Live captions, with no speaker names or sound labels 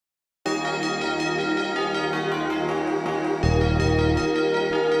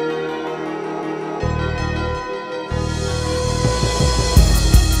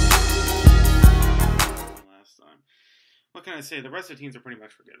I say, the rest of the teams are pretty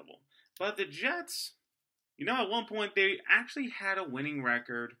much forgettable. But the Jets, at one point they actually had a winning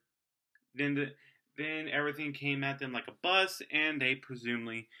record. Then everything came at them like a bus, and they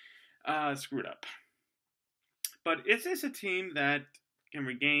presumably screwed up. But is this a team that can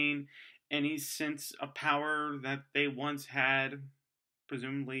regain any sense of power that they once had,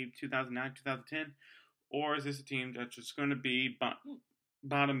 presumably 2009, 2010? Or is this a team that's just going to be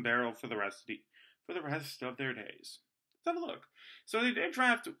bottom barrel for the rest of their days? Let's have a look. So they did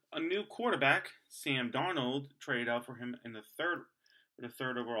draft a new quarterback, Sam Darnold, traded out for him in the third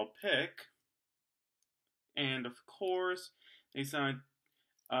overall pick. And of course, they signed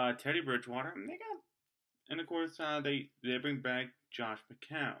Teddy Bridgewater, and of course they bring back Josh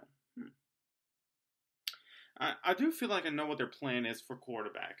McCown. I do feel like I know what their plan is for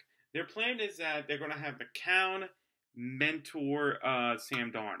quarterback. Their plan is that they're going to have McCown mentor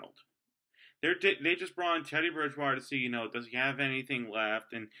Sam Darnold. They just brought in Teddy Bridgewater to see, does he have anything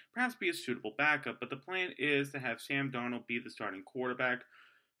left, and perhaps be a suitable backup. But the plan is to have Sam Darnold be the starting quarterback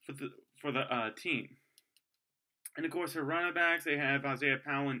for the team. And of course, their running backs, they have Isaiah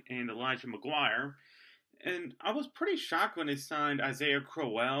Powell and Elijah McGuire. And I was pretty shocked when they signed Isaiah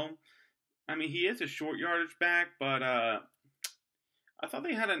Crowell. I mean, he is a short yardage back, but I thought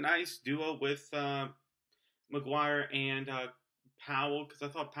they had a nice duo with McGuire and Powell, because I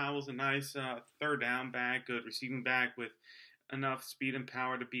thought Powell was a nice third down back, good receiving back with enough speed and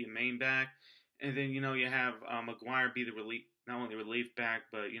power to be a main back. And then, you have McGuire be the relief, not only relief back,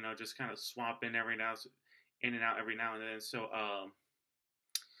 but, just kind of swap in and out every now and then. So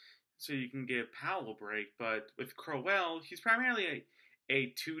you can give Powell a break. But with Crowell, he's primarily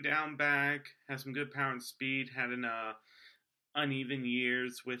a two-down back, has some good power and speed, had an uneven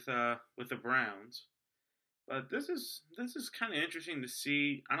years with the Browns. But this is kind of interesting to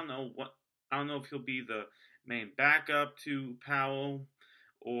see. I don't know if he'll be the main backup to Powell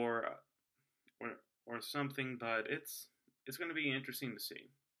or something, but it's going to be interesting to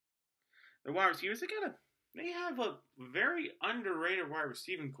see. The wide receivers, they have a very underrated wide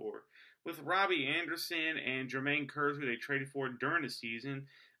receiving core with Robbie Anderson and Jermaine Kearse, who they traded for during the season,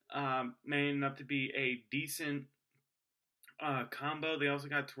 manning up to be a decent combo. They also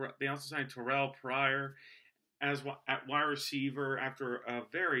signed Terrell Pryor at wide receiver after a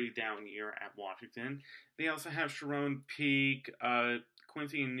very down year at Washington. They also have Sharon Peak,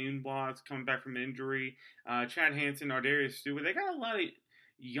 Quincy Nunebloss coming back from injury, Chad Hansen, Ardarius Stewart. They got a lot of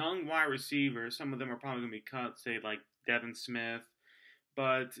young wide receivers. Some of them are probably going to be cut, say like Devin Smith,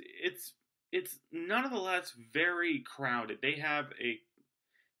 but it's nonetheless very crowded.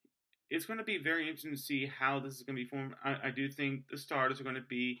 It's going to be very interesting to see how this is going to be formed. I do think the starters are going to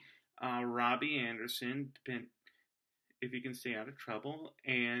be Robbie Anderson, if he can stay out of trouble,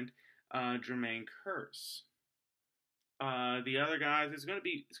 and Jermaine Kearse. The other guys, it's going to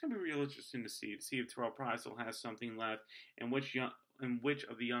be real interesting to see if Terrell Pryor still has something left, and which of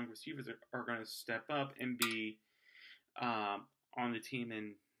the young receivers are going to step up and be on the team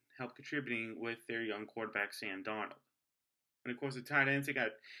and help contributing with their young quarterback Sam Darnold. And of course, the tight ends,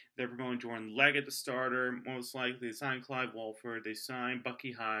 they're promoting Jordan Leggett, the starter, most likely. They signed Clive Walford. They signed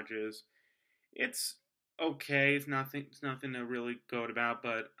Bucky Hodges. It's okay. It's nothing to really goat about,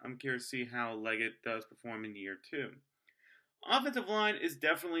 but I'm curious to see how Leggett does perform in year 2. Offensive line is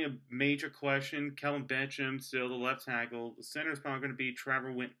definitely a major question. Kelvin Bencham, still the left tackle. The center is probably going to be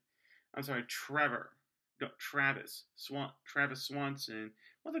Travis Swanson.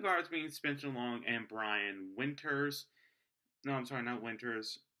 With the guards being Spencer Long and Brian Winters. No, I'm sorry, not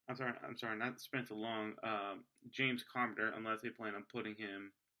Winters. I'm sorry, not Spencer Long. James Carpenter, unless they plan on putting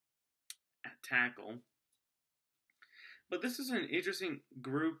him at tackle. But this is an interesting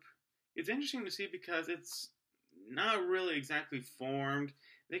group. It's interesting to see because it's not really exactly formed.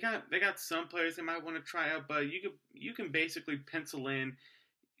 They got some players they might want to try out, but you can basically pencil in.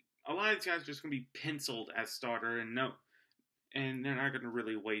 A lot of these guys are just going to be penciled as starter, and they're not going to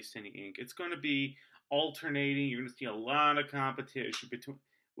really waste any ink. It's going to be alternating. You're going to see a lot of competition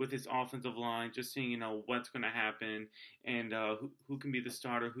with this offensive line, just seeing what's going to happen and who can be the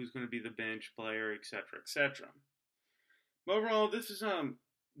starter, who's going to be the bench player, etc., etc. But overall, this is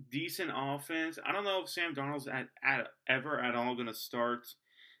decent offense. I don't know if Sam Darnold's ever at all going to start.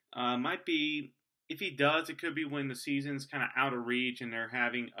 Might be. If he does, it could be when the season's kind of out of reach and they're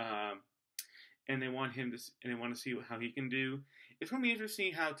having and they want to see how he can do. It's going to be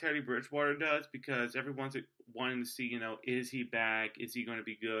interesting how Teddy Bridgewater does, because everyone's wanting to see, is he back? Is he going to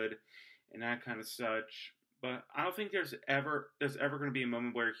be good? And that kind of such. But I don't think there's ever going to be a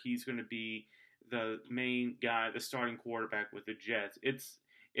moment where he's going to be the main guy, the starting quarterback with the Jets. It's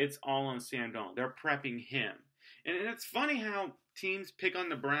all on Sam Darnold. They're prepping him. And it's funny how teams pick on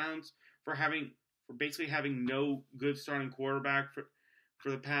the Browns for basically having no good starting quarterback for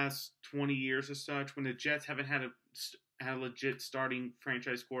the past 20 years or such, when the Jets haven't had a legit starting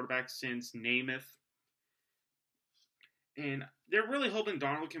franchise quarterback since Namath. And they're really hoping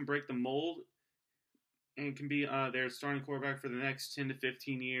Darnold can break the mold and can be their starting quarterback for the next 10 to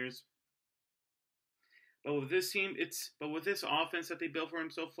 15 years. But with this team, with this offense that they built for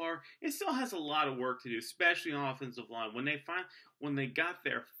him so far, it still has a lot of work to do, especially on offensive line. When they got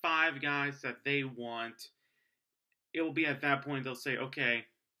their 5 guys that they want, it will be at that point they'll say, okay,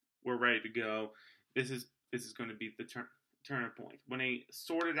 we're ready to go. This is going to be the turning point. When they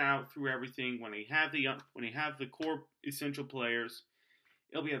sort it out through everything, when they have the core essential players,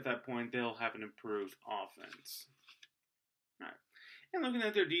 it'll be at that point they'll have an improved offense. All right. And looking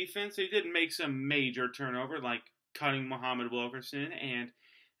at their defense, they did make some major turnover, like cutting Muhammad Wilkerson and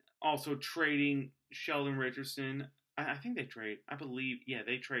also trading Sheldon Richardson. I traded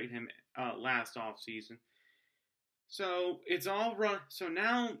him last offseason. So it's all run. So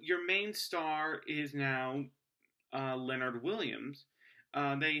now your main star is now Leonard Williams.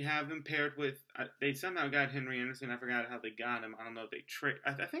 They have him paired with. They somehow got Henry Anderson. I forgot how they got him. I don't know if they trade.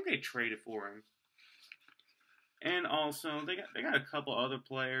 I think they traded for him. And also they got a couple other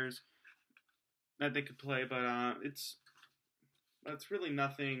players that they could play, but it's really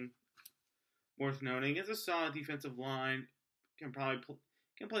nothing worth noting. It's a solid defensive line. Can play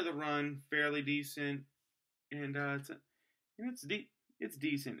the run fairly decent, and it's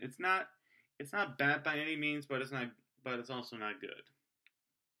decent. It's not bad by any means, but it's also not good.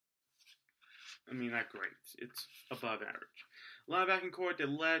 I mean, not great. It's above average. Linebacking court, they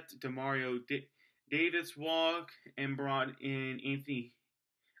let Demario Davis walk and brought in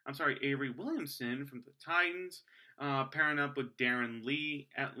Avery Williamson from the Titans, pairing up with Darren Lee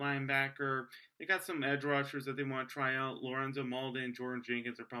at linebacker. They got some edge rushers that they want to try out. Lorenzo Malden and Jordan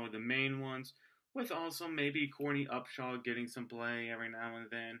Jenkins are probably the main ones, with also maybe Courtney Upshaw getting some play every now and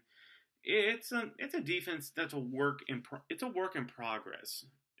then. It's a defense that's a work in progress,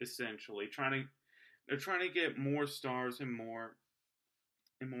 essentially. They're trying to get more stars and more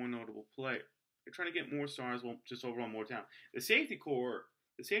notable players. They're trying to get more stars, just overall more talent. The safety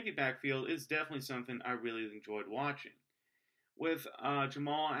backfield is definitely something I really enjoyed watching. With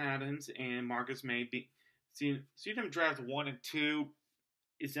Jamal Adams and Marcus May, seeing them draft 1 and 2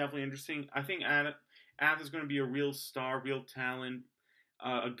 is definitely interesting. I think Adams is going to be a real star, real talent,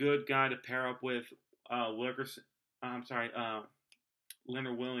 a good guy to pair up with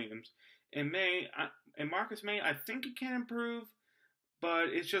Leonard Williams. And Marcus May, I think he can improve. But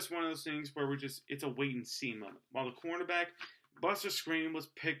it's just one of those things where it's a wait and see moment. While the cornerback, Buster Skrine, was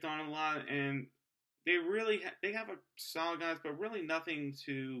picked on a lot, and they have a solid guys, but really nothing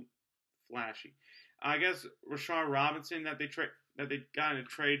too flashy. I guess Rashard Robinson that they got in a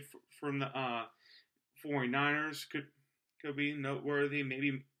trade from the 49ers could be noteworthy.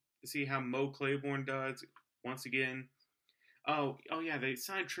 Maybe to see how Mo Claiborne does once again. Oh yeah, they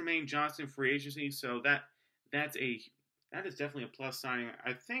signed Tremaine Johnson free agency, so that is definitely a plus signing.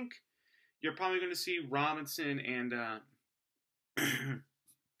 I think you're probably going to see Robinson and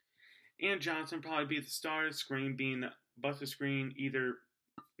and Johnson probably be the starter. Skrine being Buster Skrine either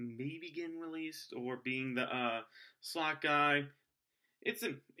maybe getting released or being the slot guy. It's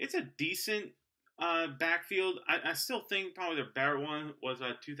a decent backfield. I still think probably the better one was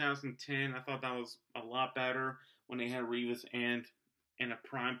 2010. I thought that was a lot better when they had Revis and a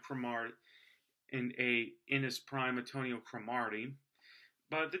prime Cromartie. In his prime Antonio Cromartie.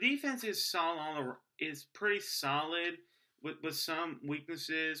 But the defense is solid. Is pretty solid with some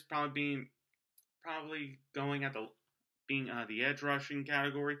weaknesses, probably going at the edge rushing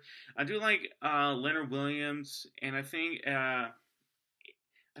category. I do like Leonard Williams, and I think Henry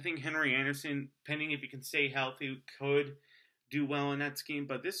Anderson, depending if he can stay healthy, could do well in that scheme.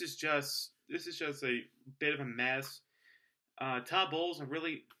 But this is just a bit of a mess. Todd Bowles, I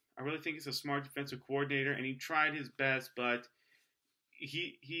really think he's a smart defensive coordinator, and he tried his best, but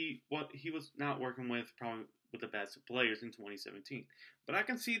he was not working with the best of players in 2017. But I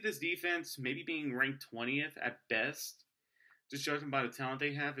can see this defense maybe being ranked 20th at best, just judging by the talent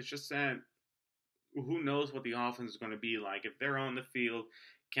they have. It's just that who knows what the offense is going to be like. If they're on the field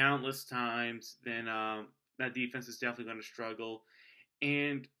countless times, then that defense is definitely going to struggle.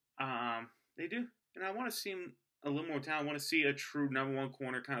 And they do. And I want to see him a little more talent. I want to see a true number one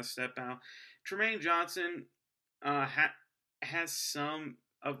corner kind of step out. Tremaine Johnson has some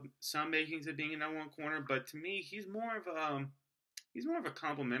makings of being a number one corner, but to me, he's more of a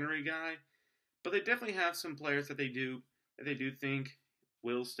complimentary guy. But they definitely have some players that they do think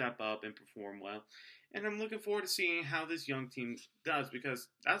will step up and perform well. And I'm looking forward to seeing how this young team does, because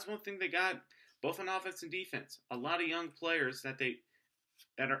that's one thing they got both on offense and defense. A lot of young players that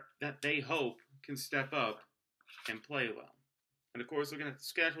they hope can step up and play well. And of course, looking at the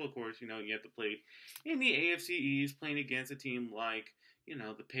schedule, of course, you have to play in the AFC East, playing against a team like,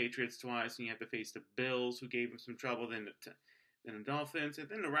 the Patriots twice, and you have to face the Bills, who gave them some trouble, then the Dolphins, and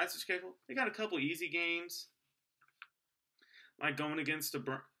then the rest of the schedule. They got a couple easy games, like going against the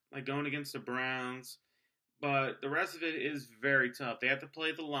Browns, but the rest of it is very tough. They have to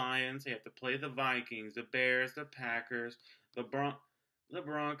play the Lions, they have to play the Vikings, the Bears, the Packers, the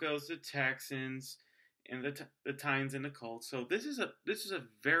Broncos, the Texans, and the Titans and the Colts. So this is a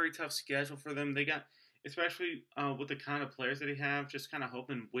very tough schedule for them. They got, especially with the kind of players that they have, just kind of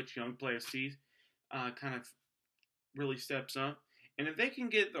hoping which young player sees kind of really steps up. And if they can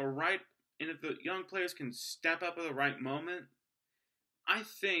get and if the young players can step up at the right moment, I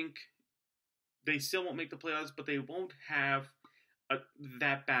think they still won't make the playoffs, but they won't have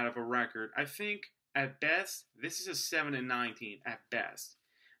that bad of a record. I think at best, this is a 7-9 team at best.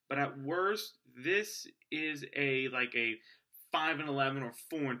 But at worst, this is a 5-11 or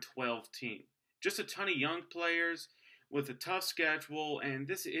 4-12 team. Just a ton of young players with a tough schedule, and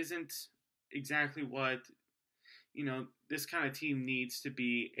this isn't exactly what this kind of team needs to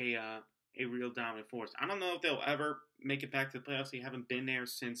be a real dominant force. I don't know if they'll ever make it back to the playoffs. They haven't been there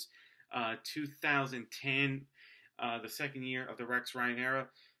since 2010, the second year of the Rex Ryan era,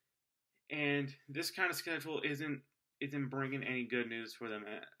 and this kind of schedule isn't bringing any good news for them.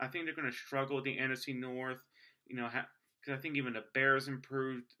 I think they're going to struggle with the NFC North, because I think even the Bears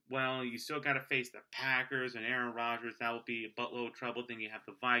improved well. You still got to face the Packers and Aaron Rodgers. That will be a buttload of trouble. Then you have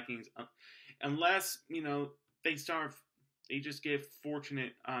the Vikings, unless they just get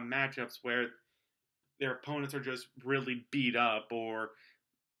fortunate matchups where their opponents are just really beat up, or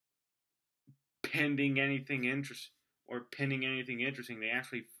pending anything interesting. They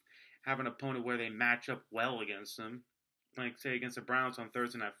actually have an opponent where they match up well against them, like say against the Browns on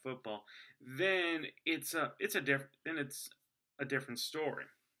Thursday Night Football. Then it's a different story.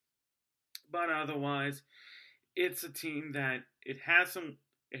 But otherwise, it's a team that it has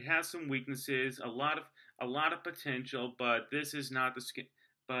some weaknesses, a lot of potential, but this is not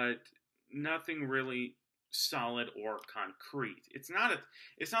but nothing really solid or concrete. It's not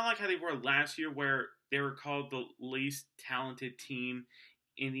like how they were last year, where they were called the least talented team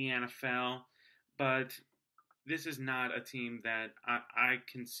in the NFL, but this is not a team that I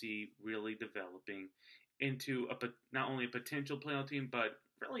can see really developing into not only a potential playoff team, but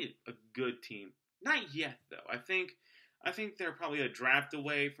really a good team. Not yet, though. I think they're probably a draft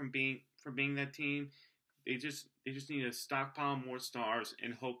away from being that team. They just need to stockpile more stars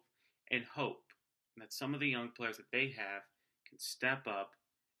and hope that some of the young players that they have can step up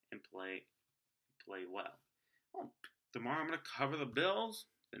and play well. Well, tomorrow I'm going to cover the Bills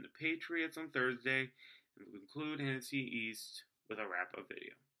and the Patriots on Thursday, and we'll conclude NFC East with a wrap-up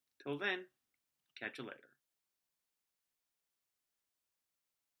video. Till then, catch you later.